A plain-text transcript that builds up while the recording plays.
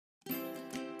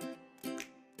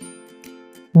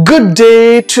Good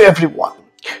day to everyone.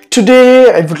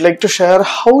 Today I would like to share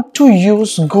how to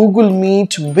use Google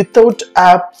Meet without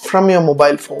app from your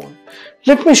mobile phone.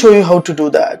 Let me show you how to do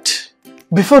that.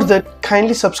 Before that,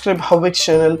 kindly subscribe HowXT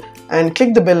channel and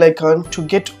click the bell icon to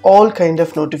get all kind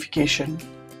of notification.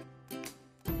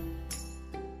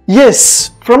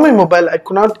 Yes, from my mobile I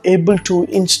could not able to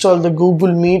install the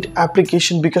Google Meet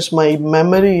application because my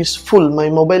memory is full. My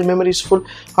mobile memory is full.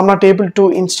 I'm not able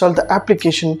to install the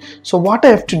application. So what I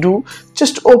have to do,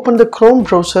 just open the Chrome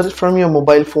browser from your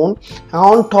mobile phone.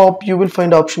 On top you will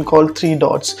find an option called three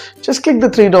dots. Just click the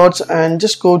three dots and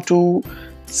just go to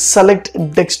select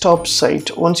desktop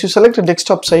site. Once you select a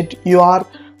desktop site, your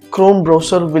Chrome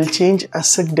browser will change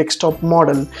as a desktop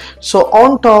model. So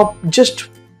on top, just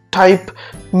type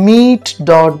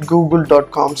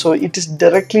meet.google.com. so it is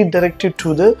directly directed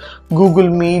to the Google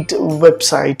Meet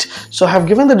website. So I have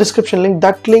given the description link.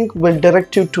 That link will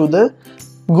direct you to the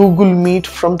Google Meet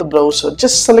from the browser.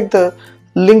 Just select the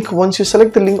link. Once you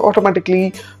select the link,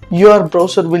 automatically your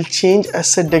browser will change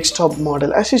as a desktop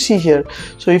model, as you see here.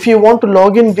 So if you want to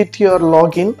log in with your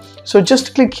login, so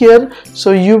just click here.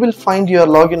 So you will find your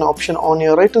login option on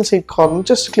your right hand side corner.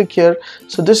 Just click here.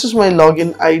 So this is my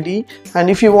login ID, and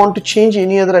if you want to change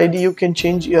any other ID, you can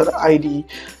change your ID.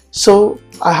 So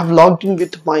I have logged in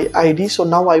with my ID. So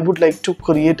now I would like to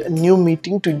create a new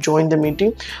meeting to join the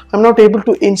meeting. I'm not able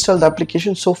to install the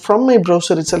application, so from my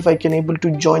browser itself I can able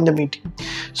to join the meeting.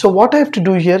 So what I have to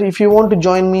do here, if you want to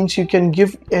join, means you can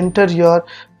enter your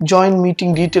join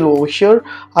meeting detail over here,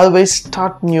 otherwise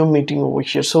start new meeting over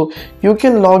here. So you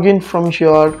can log in from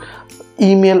your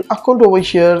email account over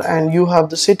here, and you have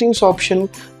the settings option,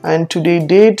 and today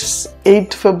dates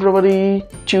 8th February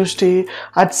Tuesday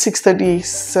at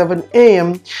 6:37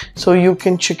 a.m. so you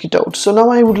can check it out. So now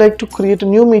I would like to create a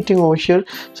new meeting over here.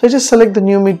 So I just select the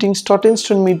new meeting, start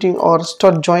instant meeting or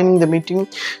start joining the meeting.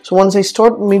 So once I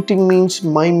start meeting, means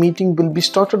my meeting will be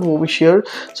started over here.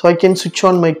 So I can switch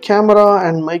on my camera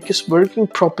and mic is working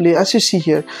properly, as you see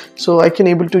here. So I can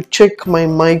able to check my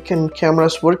mic and camera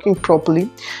is working properly.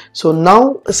 So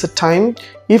now is the time.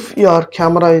 If your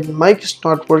camera and mic is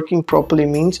not working properly,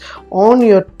 means on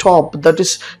your top, that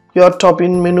is your top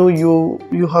in menu,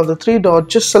 you have the three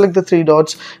dots. Just select the three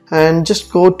dots and just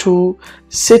go to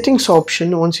settings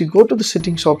option. Once you go to the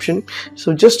settings option,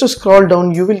 so just to scroll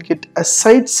down, you will get a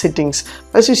site settings,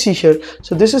 as you see here.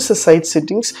 So this is the site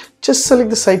settings. Just select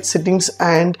the site settings,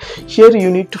 and here you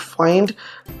need to find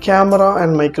camera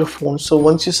and microphone. So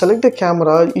once you select the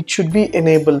camera, it should be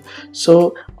enabled.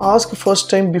 So ask first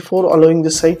time before allowing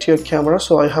the site to your camera.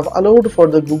 So I have allowed for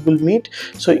the Google Meet.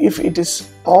 So if it is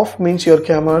off, means your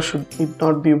camera should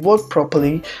not be work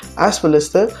properly, as well as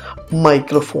the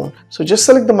microphone. So just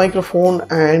select the microphone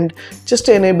and just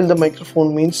enable the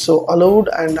microphone, means so allowed,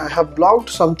 and I have blocked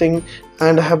something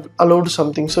and I have allowed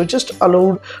something. So just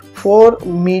allowed for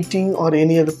meeting or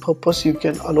any other purpose, you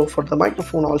can allow for the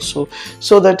microphone also,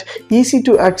 so that easy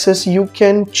to access. You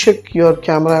can check your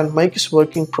camera and mic is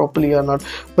working properly or not.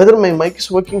 Whether my mic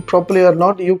is working properly or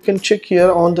not, you can check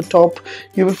here on the top.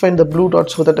 You will find the blue dot,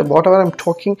 so that whatever I'm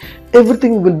talking,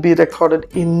 everything will be recorded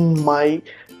in my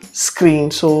screen,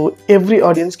 so every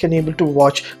audience can able to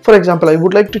watch. For example, I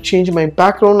would like to change my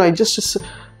background. I just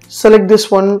select this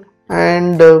one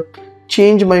and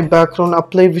change my background,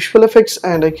 apply visual effects,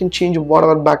 and I can change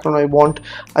whatever background I want.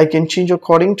 I can change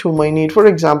according to my need. For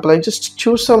example, I just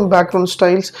choose some background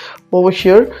styles over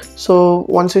here. So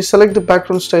once I select the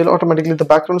background style, automatically the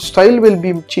background style will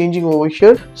be changing over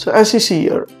here. So as you see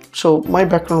here, so my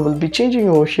background will be changing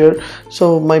over here.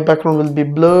 So my background will be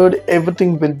blurred,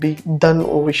 everything will be done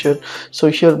over here. So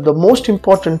here the most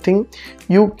important thing,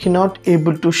 you cannot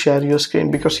able to share your screen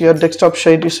because your desktop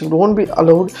site is won't be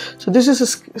allowed. So this is a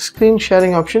screen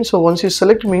sharing option. So once you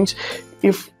select, means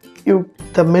if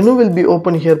the menu will be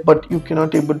open here, but you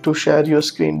cannot able to share your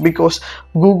screen because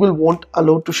Google won't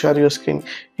allow to share your screen.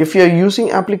 If you are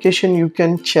using application, you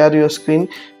can share your screen.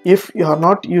 If you are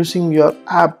not using your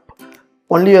app,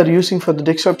 only are using for the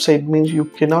desktop side, means you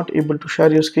cannot able to share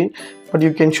your screen, but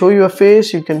you can show your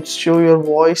face, you can show your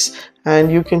voice, and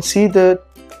you can see the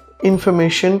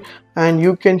information, and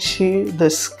you can see the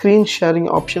screen sharing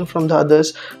option from the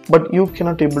others, but you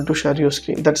cannot able to share your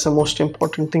screen. That's the most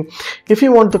important thing. If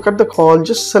you want to cut the call,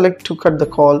 just select to cut the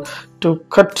call, to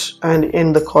cut and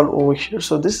end the call over here.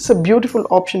 So this is a beautiful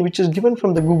option which is given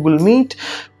from the Google Meet.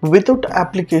 Without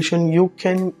application, you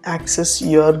can access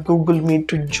your Google Meet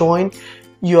to join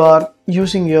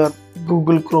using your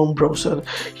Google Chrome browser.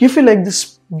 If you like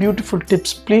this beautiful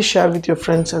tips, please share with your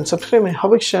friends and subscribe my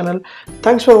HowXT channel.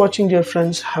 Thanks for watching, dear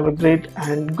friends. Have a great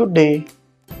and good day.